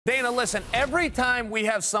Dana, listen, every time we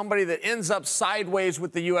have somebody that ends up sideways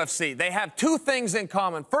with the UFC, they have two things in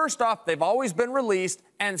common. First off, they've always been released.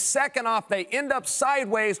 And second off, they end up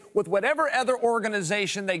sideways with whatever other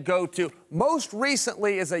organization they go to. Most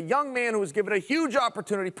recently is a young man who was given a huge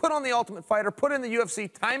opportunity, put on The Ultimate Fighter, put in the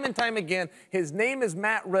UFC time and time again. His name is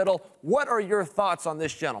Matt Riddle. What are your thoughts on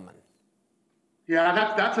this gentleman?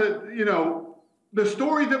 Yeah, that's the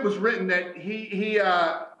story that was written that he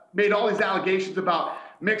made all these allegations about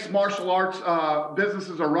mixed martial arts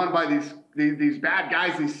businesses are run by these bad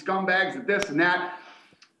guys, these scumbags, this and that.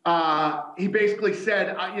 He basically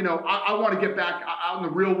said, I want to get back out in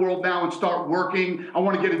the real world now and start working. I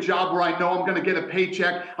want to get a job where I know I'm going to get a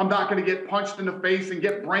paycheck. I'm not going to get punched in the face and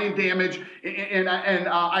get brain damage. And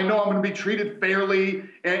I know I'm going to be treated fairly.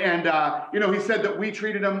 And he said that we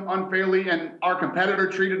treated him unfairly and our competitor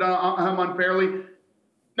treated him unfairly.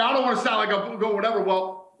 Now, I don't want to sound like I go whatever.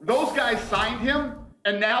 Well, those guys signed him.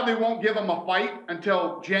 And now they won't give him a fight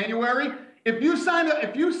until January. If you sign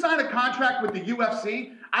a contract with the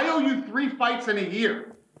UFC, I owe you 3 fights in a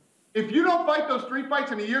year. If you don't fight those 3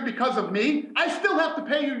 fights in a year because of me, I still have to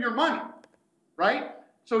pay you your money, right?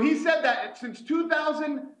 So he said that since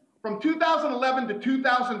from 2011 to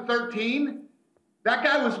 2013, that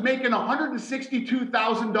guy was making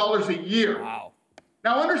 $162,000 a year. Wow.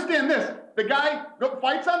 Now understand this: the guy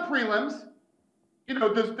fights on prelims.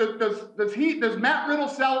 Does Matt Riddle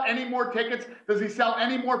sell any more tickets? Does he sell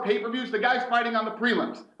any more pay-per-views? The guy's fighting on the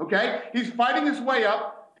prelims, okay? He's fighting his way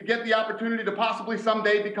up to get the opportunity to possibly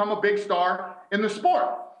someday become a big star in the sport.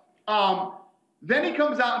 Then he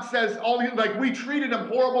comes out and says, we treated him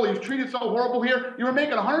horrible. He was treated so horrible here. You were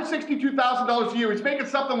making $162,000 a year. He's making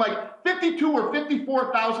something like $52,000 or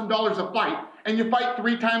 $54,000 a fight, and you fight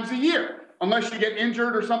 3 times a year. Unless you get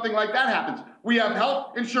injured or something like that happens. We have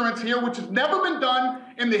health insurance here, which has never been done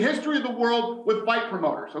in the history of the world with fight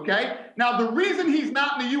promoters, okay? Now, the reason he's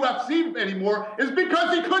not in the UFC anymore is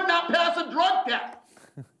because he could not pass a drug test.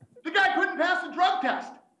 The guy couldn't pass a drug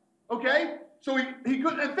test, okay? So he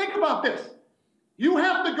couldn't. And think about this. You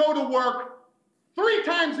have to go to work 3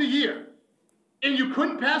 times a year, and you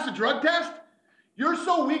couldn't pass a drug test? You're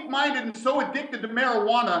so weak-minded and so addicted to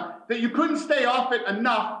marijuana that you couldn't stay off it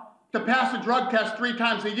enough to pass a drug test 3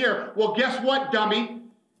 times a year. Well, guess what, dummy?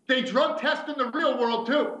 They drug test in the real world,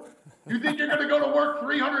 too. You think you're going to go to work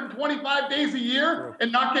 325 days a year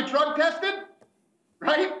and not get drug tested?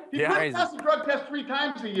 Right? He couldn't pass a drug test 3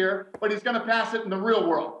 times a year, but he's going to pass it in the real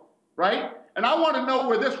world, right? And I want to know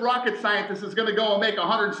where this rocket scientist is going to go and make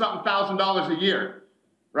 $100-something thousand a year,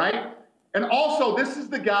 right? And also, this is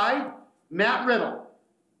the guy, Matt Riddle,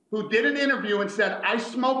 who did an interview and said, I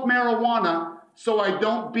smoke marijuana so I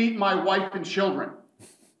don't beat my wife and children.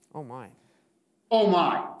 Oh, my. Oh,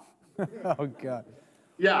 my. Oh, God.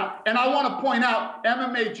 Yeah, and I want to point out,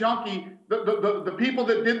 MMA Junkie, the people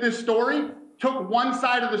that did this story took one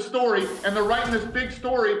side of the story, and they're writing this big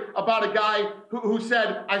story about a guy who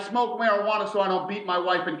said, I smoke marijuana so I don't beat my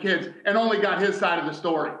wife and kids, and only got his side of the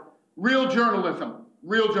story. Real journalism.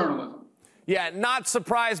 Real journalism. Yeah, not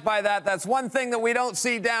surprised by that. That's one thing that we don't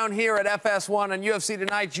see down here at FS1 and UFC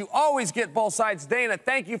Tonight. You always get both sides. Dana,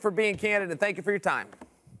 thank you for being candid, and thank you for your time.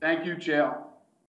 Thank you, Chael.